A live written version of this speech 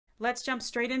Let's jump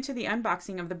straight into the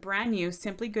unboxing of the brand new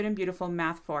Simply Good and Beautiful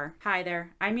Math 4. Hi there,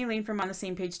 I'm Elaine from On the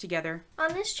Same Page Together.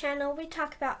 On this channel, we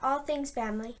talk about all things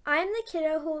family. I'm the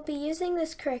kiddo who will be using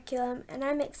this curriculum, and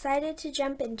I'm excited to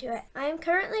jump into it. I am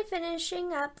currently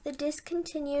finishing up the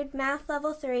discontinued Math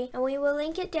Level 3, and we will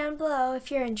link it down below if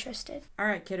you're interested.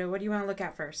 Alright kiddo, what do you want to look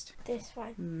at first? This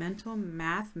one. Mental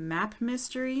Math Map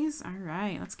Mysteries.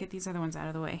 Alright, let's get these other ones out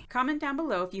of the way. Comment down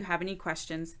below if you have any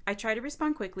questions. I try to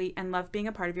respond quickly and love being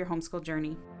a part of your homeschool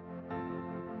journey.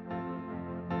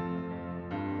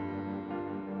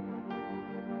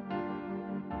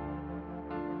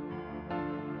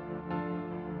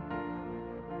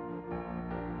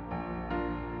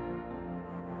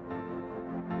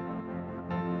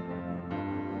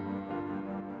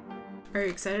 Are you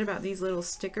excited about these little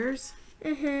stickers?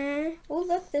 Oh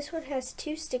look, this one has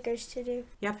 2 stickers to do.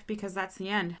 Yep, because that's the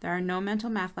end. There are no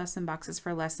mental math lesson boxes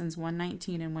for lessons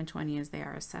 119 and 120 as they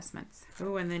are assessments.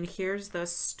 Oh, and then here's the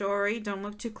story. Don't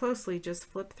look too closely, just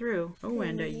flip through. Oh,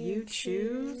 and you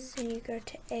choose. And you go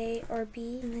to A or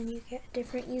B, and then you get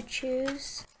different you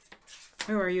choose.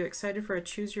 Oh, are you excited for a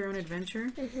choose your own adventure?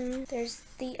 There's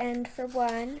the end for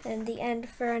one and the end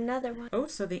for another one. Oh,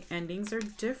 so the endings are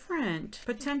different.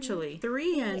 Potentially.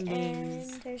 3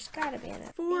 endings. And there's gotta be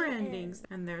another. 4 endings.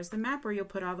 And there's the map where you'll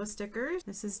put all the stickers.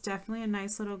 This is definitely a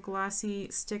nice little glossy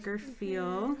sticker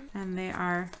feel. And they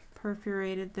are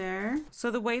perforated there.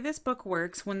 So the way this book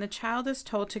works, when the child is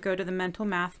told to go to the mental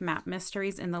math map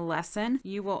mysteries in the lesson,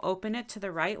 you will open it to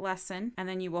the right lesson and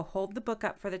then you will hold the book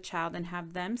up for the child and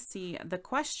have them see the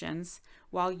questions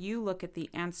while you look at the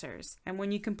answers. And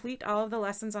when you complete all of the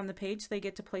lessons on the page, they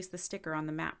get to place the sticker on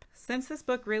the map. Since this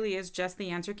book really is just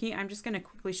the answer key, I'm just going to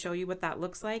quickly show you what that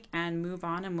looks like and move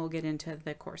on, and we'll get into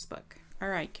the course book. All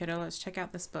right, kiddo, let's check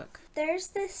out this book. There's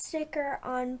this sticker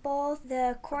on both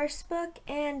the course book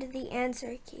and the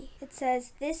answer key. It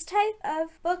says, this type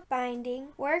of bookbinding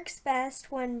works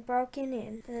best when broken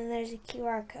in. And then there's a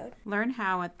QR code. Learn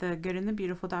how at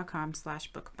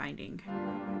thegoodandthebeautiful.com/bookbinding.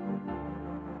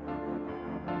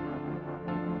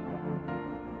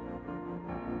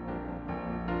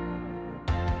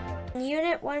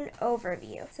 Unit 1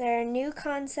 Overview. So there are new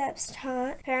concepts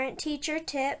taught, parent-teacher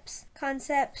tips,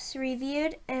 concepts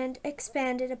reviewed and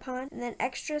expanded upon, and then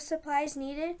extra supplies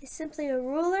needed is simply a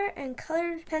ruler and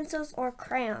colored pencils or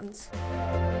crayons.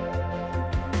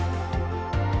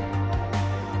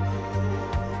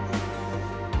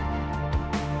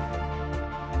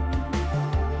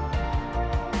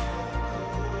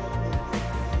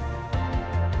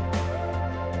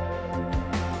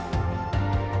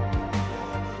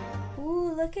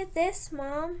 Look at this,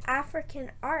 Mom.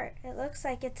 African art. It looks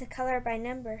like it's a color by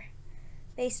number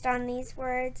based on these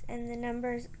words and the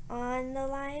numbers on the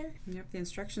lion. Yep, the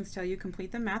instructions tell you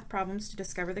complete the math problems to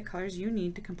discover the colors you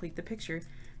need to complete the picture.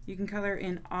 You can color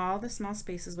in all the small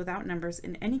spaces without numbers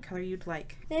in any color you'd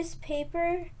like. This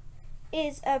paper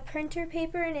is a printer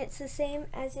paper and it's the same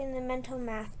as in the mental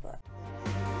math book.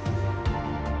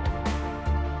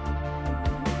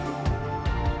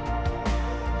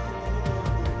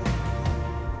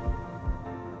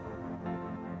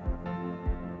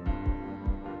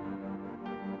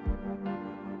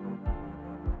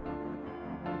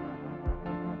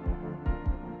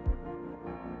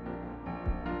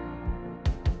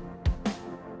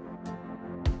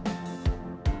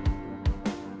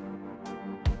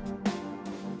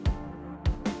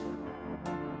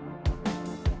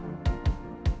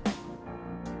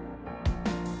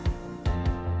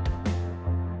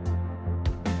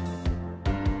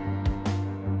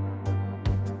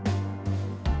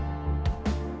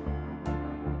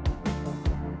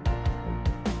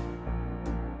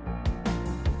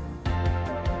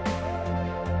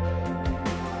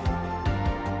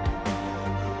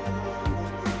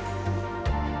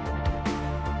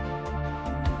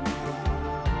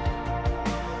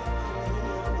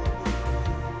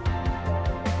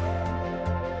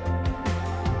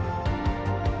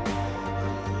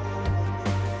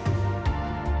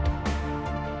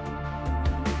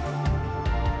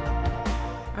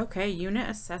 Okay, unit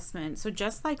assessment. So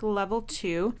just like level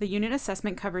 2, the unit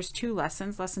assessment covers 2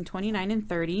 lessons, lesson 29 and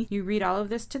 30. You read all of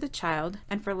this to the child,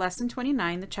 and for lesson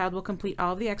 29, the child will complete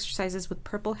all of the exercises with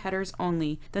purple headers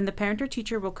only. Then the parent or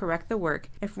teacher will correct the work.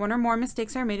 If one or more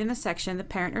mistakes are made in the section, the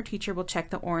parent or teacher will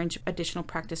check the orange additional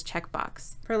practice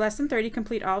checkbox. For lesson 30,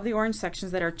 complete all of the orange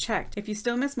sections that are checked. If you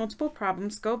still miss multiple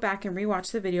problems, go back and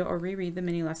rewatch the video or reread the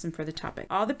mini lesson for the topic.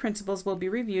 All the principles will be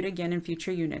reviewed again in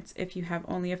future units. If you have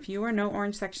only a few or no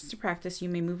orange sections sections to practice, you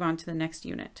may move on to the next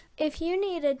unit. If you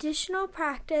need additional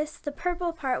practice, the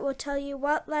purple part will tell you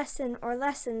what lesson or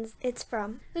lessons it's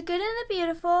from. The Good and the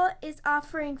Beautiful is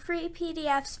offering free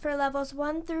PDFs for levels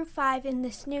 1 through 5 in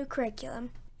this new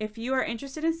curriculum. If you are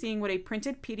interested in seeing what a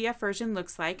printed PDF version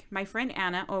looks like, my friend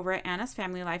Anna over at Anna's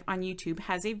Family Life on YouTube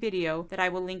has a video that I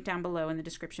will link down below in the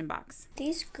description box.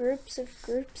 These groups of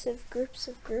groups of groups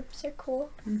of groups are cool.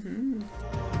 Mm-hmm.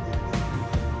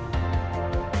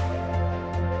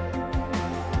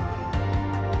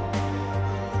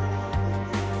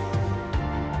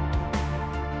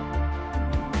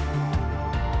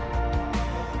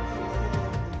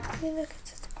 Look,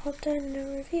 it's all done in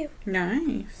a review.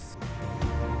 Nice.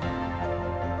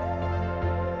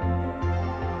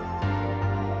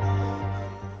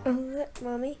 Oh, look,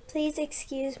 Mommy. Please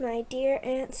excuse my dear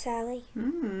Aunt Sally.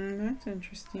 That's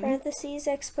interesting. Parentheses,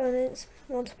 exponents,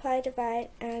 multiply, divide,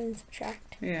 add, and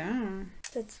subtract. Yeah.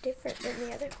 That's different than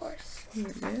the other course.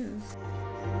 It is.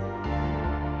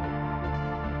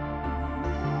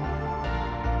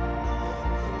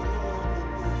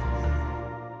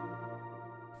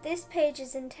 This page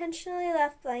is intentionally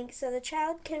left blank so the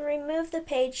child can remove the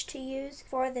page to use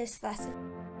for this lesson.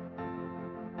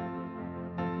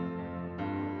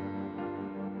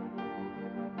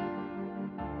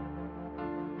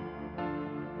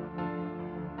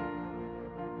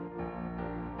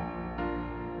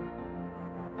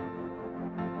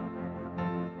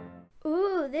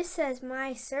 Ooh, this says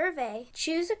My Survey.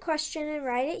 Choose a question and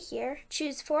write it here.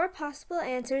 Choose 4 possible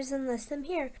answers and list them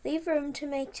here. Leave room to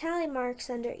make tally marks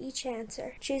under each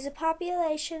answer. Choose a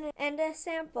population and a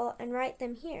sample and write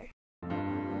them here.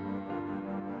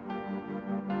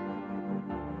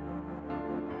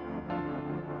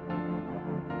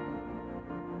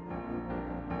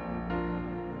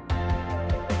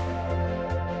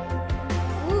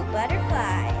 Ooh,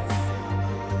 butterflies.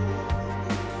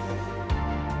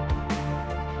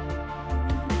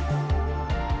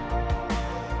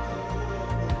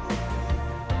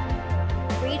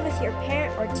 Read with your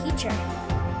parent or teacher.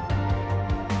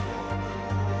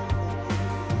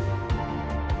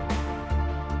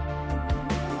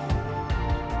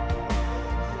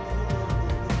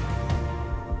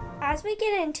 As we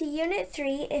get into Unit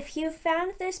 3, if you've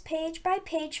found this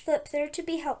page-by-page flip through to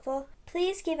be helpful,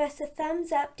 please give us a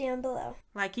thumbs up down below.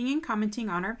 Liking and commenting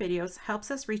on our videos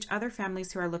helps us reach other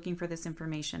families who are looking for this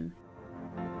information.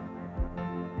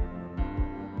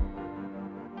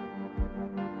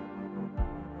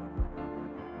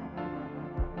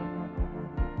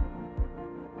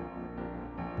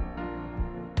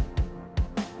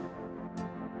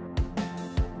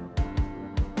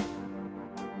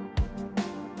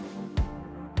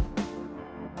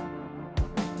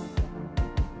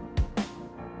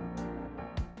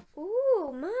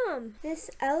 Mom, this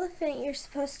elephant you're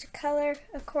supposed to color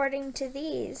according to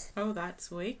these. Oh, that's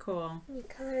way cool. You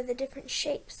color the different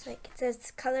shapes, like it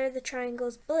says color the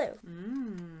triangles blue.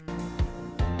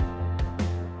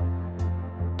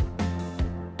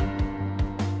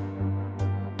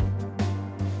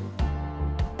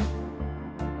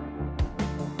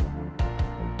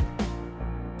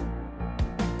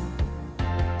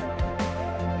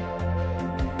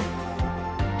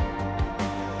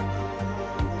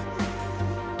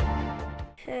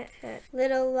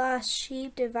 Little lost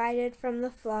sheep divided from the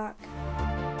flock.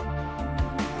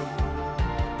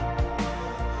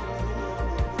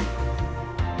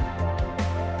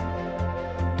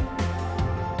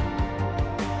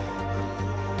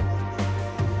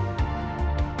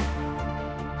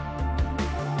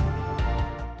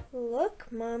 Look,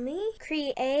 Mommy.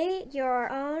 Create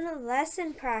your own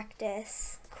lesson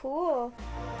practice. Cool.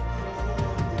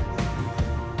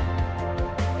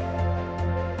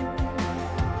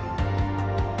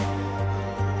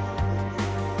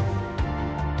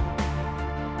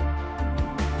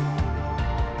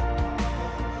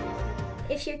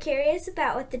 If you're curious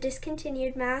about what the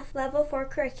discontinued Math Level 4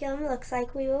 curriculum looks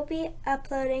like, we will be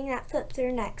uploading that flip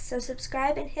through next, so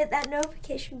subscribe and hit that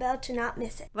notification bell to not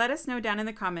miss it. Let us know down in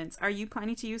the comments, are you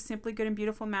planning to use Simply Good and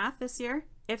Beautiful Math this year?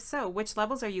 If so, which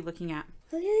levels are you looking at?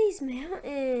 Look at these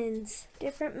mountains.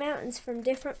 Different mountains from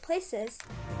different places.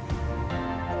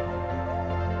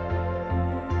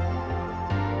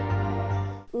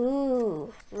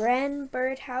 Ooh, Wren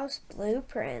birdhouse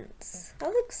blueprints. That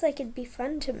looks like it'd be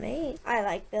fun to make. I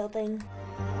like building.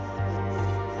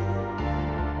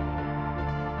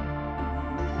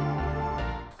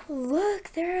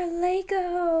 Look, there are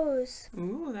Legos.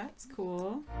 Ooh, that's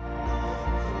cool.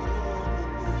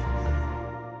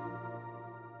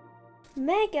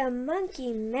 Mega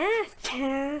Monkey Math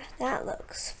Path. That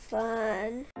looks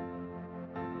fun.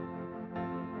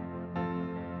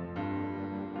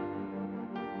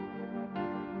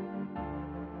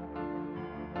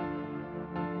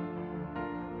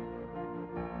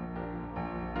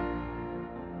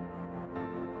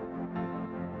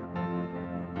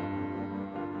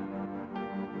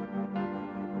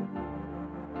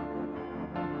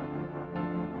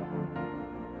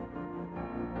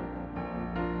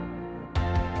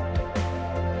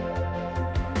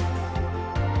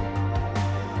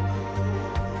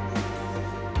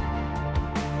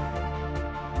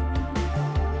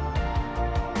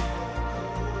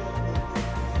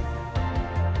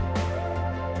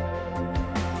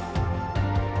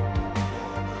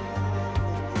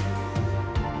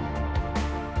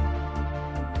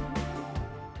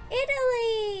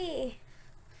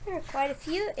 Quite a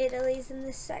few Italies in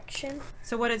this section.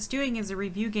 So what it's doing is a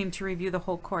review game to review the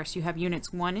whole course. You have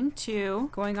units 1 and 2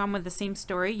 going on with the same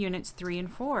story, units 3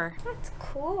 and 4. That's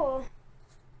cool.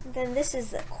 Then this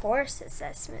is the course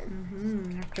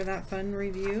assessment. After that fun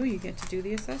review, you get to do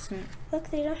the assessment. Look,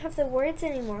 they don't have the words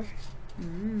anymore.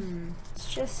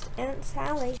 It's just Aunt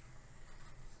Sally.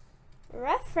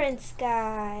 Reference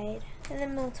guide and the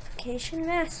multiplication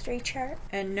mastery chart.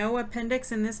 And no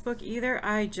appendix in this book either.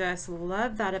 I just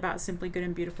love that about Simply Good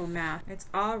and Beautiful Math. It's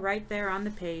all right there on the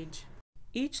page.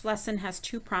 Each lesson has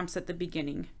 2 prompts at the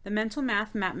beginning, the Mental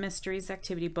Math Map Mysteries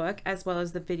activity book, as well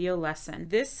as the video lesson.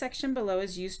 This section below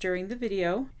is used during the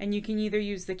video, and you can either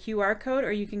use the QR code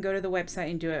or you can go to the website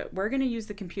and do it. We're going to use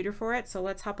the computer for it, so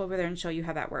let's hop over there and show you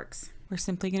how that works. We're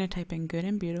simply going to type in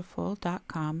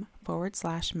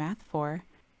goodandbeautiful.com/math4,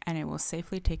 and it will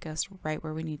safely take us right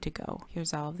where we need to go.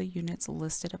 Here's all of the units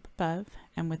listed up above,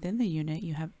 and within the unit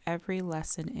you have every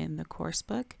lesson in the course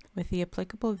book with the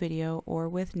applicable video or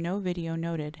with no video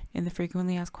noted. In the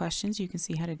frequently asked questions you can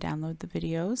see how to download the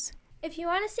videos. If you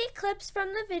want to see clips from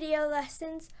the video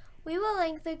lessons, we will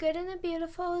link the Good and the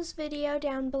Beautiful's video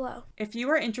down below. If you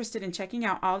are interested in checking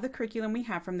out all the curriculum we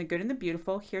have from the Good and the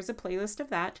Beautiful, here's a playlist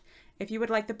of that. If you would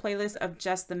like the playlist of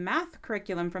just the math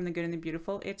curriculum from the Good and the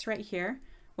Beautiful, it's right here.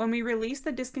 When we release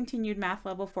the discontinued math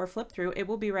level 4 flip through, it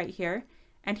will be right here.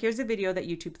 And here's a video that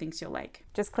YouTube thinks you'll like.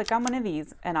 Just click on one of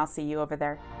these and I'll see you over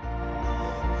there.